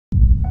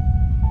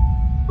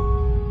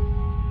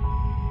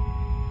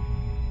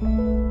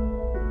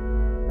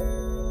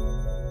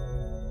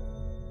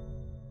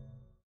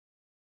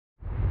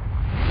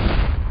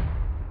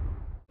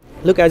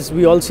look, as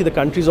we all see, the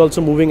country is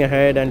also moving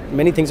ahead and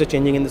many things are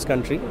changing in this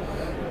country.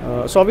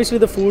 So obviously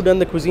the food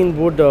and the cuisine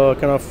would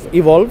kind of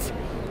evolve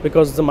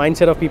because the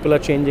mindset of people are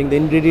changing, the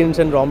ingredients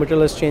and raw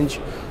material has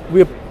changed.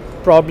 We're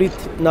probably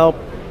now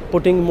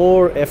putting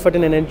more effort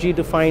and energy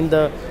to find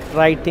the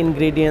right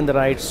ingredient, the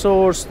right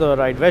source, the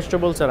right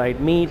vegetables, the right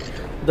meat,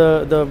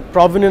 the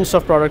provenance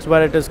of products,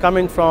 where it is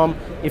coming from,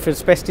 if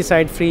it's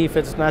pesticide free, if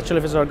it's natural,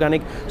 if it's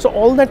organic. So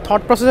all that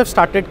thought process have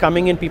started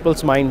coming in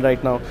people's mind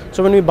right now.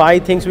 So when we buy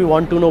things, we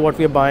want to know what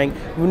we are buying.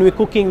 When we're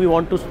cooking, we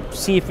want to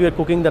see if we are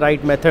cooking the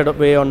right method of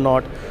way or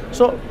not.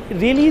 So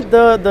really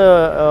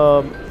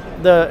the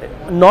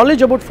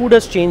knowledge about food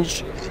has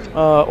changed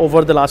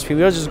over the last few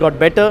years. It's got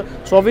better.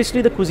 So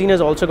obviously the cuisine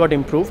has also got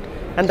improved,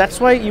 and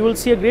that's why you will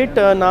see a great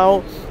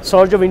now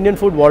surge of Indian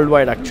food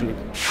worldwide actually.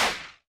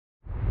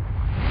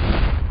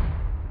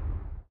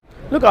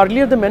 Look,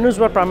 earlier the menus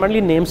were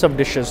primarily names of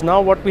dishes.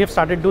 Now what we have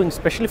started doing,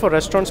 especially for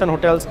restaurants and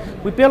hotels,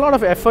 we pay a lot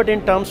of effort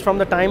in terms from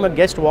the time a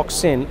guest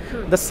walks in,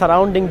 the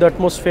surrounding, the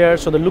atmosphere,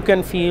 so the look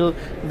and feel,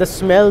 the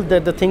smell,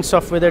 the things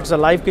of whether it's a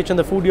live kitchen,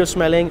 the food you're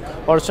smelling,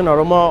 or it's an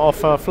aroma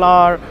of a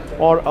flower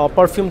or a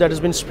perfume that has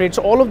been sprayed.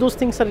 So all of those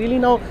things are really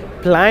now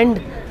planned.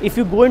 If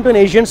you go into an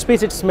Asian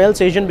space, it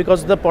smells Asian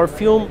because the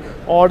perfume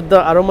or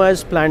the aroma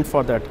is planned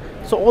for that.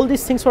 So all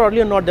these things were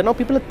earlier not there. Now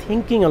people are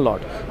thinking a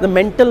lot. The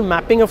mental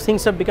mapping of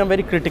things have become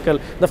very critical.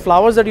 The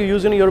flowers that you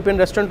use in a European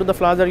restaurant to the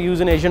flowers that you use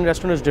in an Asian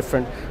restaurant is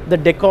different. The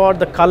decor,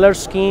 the color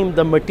scheme,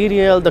 the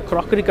material, the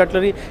crockery,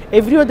 cutlery,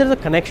 everywhere there is a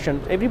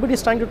connection. Everybody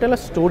is trying to tell a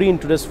story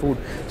into this food.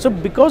 So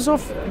because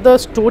of the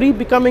story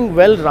becoming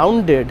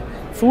well-rounded,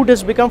 food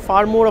has become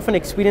far more of an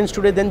experience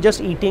today than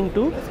just eating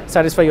to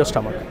satisfy your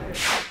stomach.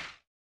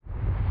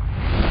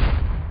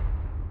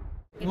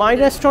 My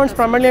restaurants,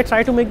 primarily I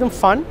try to make them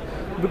fun,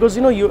 because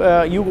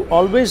you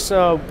always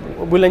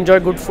will enjoy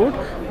good food,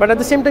 but at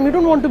the same time you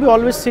don't want to be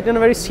always sit in a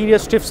very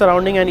serious stiff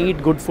surrounding and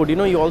eat good food.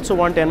 You also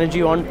want energy,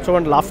 you also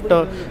want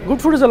laughter. Good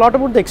food is a lot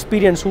about the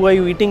experience. Who are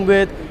you eating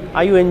with?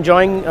 Are you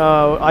enjoying?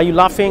 Are you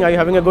laughing? Are you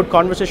having a good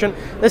conversation?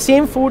 The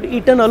same food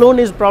eaten alone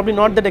is probably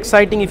not that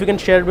exciting if you can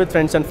share it with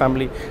friends and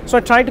family. So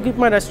I try to keep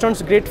my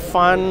restaurants great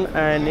fun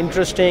and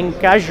interesting,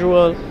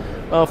 casual,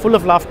 full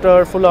of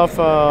laughter, full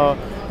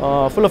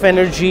of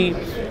energy.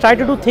 Try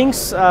to do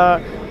things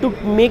to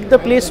make the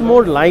place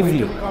more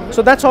lively.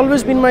 So that's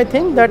always been my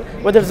thing, that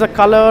whether it's the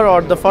color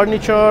or the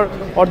furniture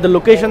or the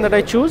location that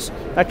I choose,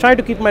 I try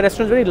to keep my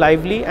restaurants very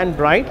lively and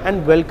bright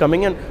and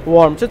welcoming and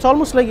warm. So it's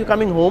almost like you're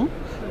coming home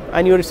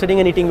and you're sitting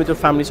and eating with your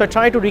family. So I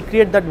try to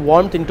recreate that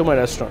warmth into my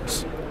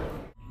restaurants.